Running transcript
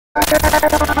Tell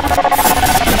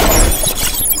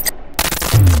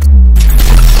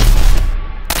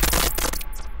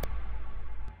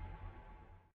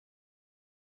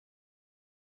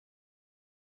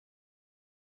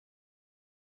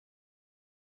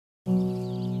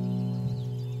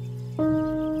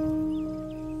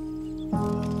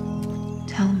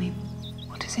me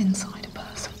what is inside a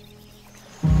person.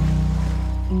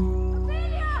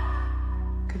 OPHELIA!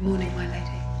 Good morning, my lady.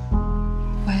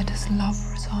 Where does love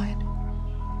reside?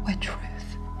 Where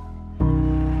truth?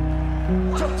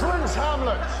 To Prince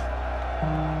Hamlet!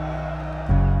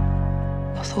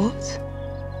 Your thoughts?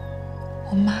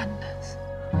 Or madness?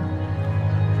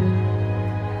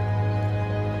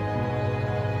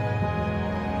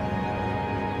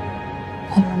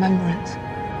 Or remembrance?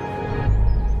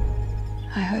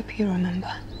 I hope you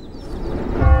remember.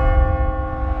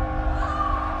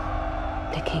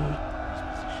 The king,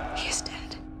 he is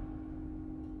dead.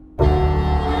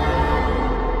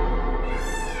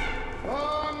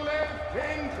 Long live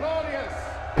King Claudius!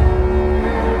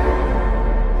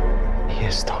 He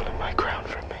has stolen my crown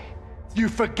from me. You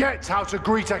forget how to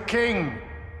greet a king!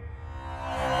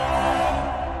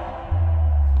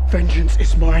 Vengeance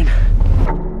is mine.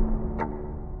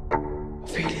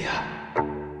 Ophelia.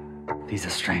 These are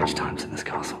strange times in this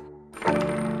castle.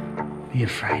 Be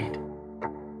afraid.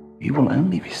 You will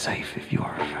only be safe if you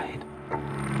are afraid.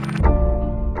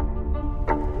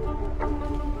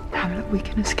 Hamlet, we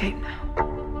can escape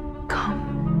now.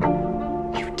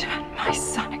 Come. You turned my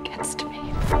son against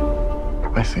me.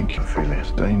 I think Ophelia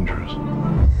is dangerous.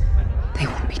 They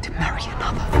want me to marry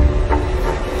another.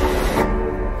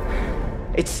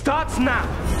 It starts now!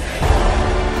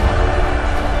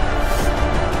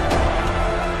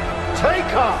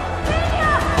 Take her!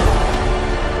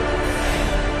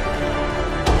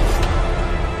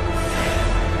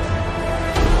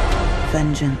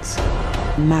 Vengeance,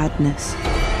 madness,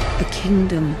 a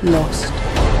kingdom lost.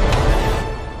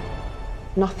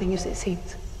 Nothing as it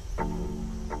seems.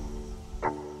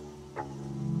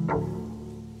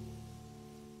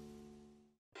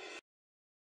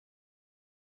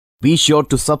 Be sure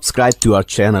to subscribe to our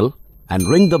channel and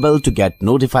ring the bell to get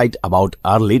notified about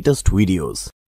our latest videos.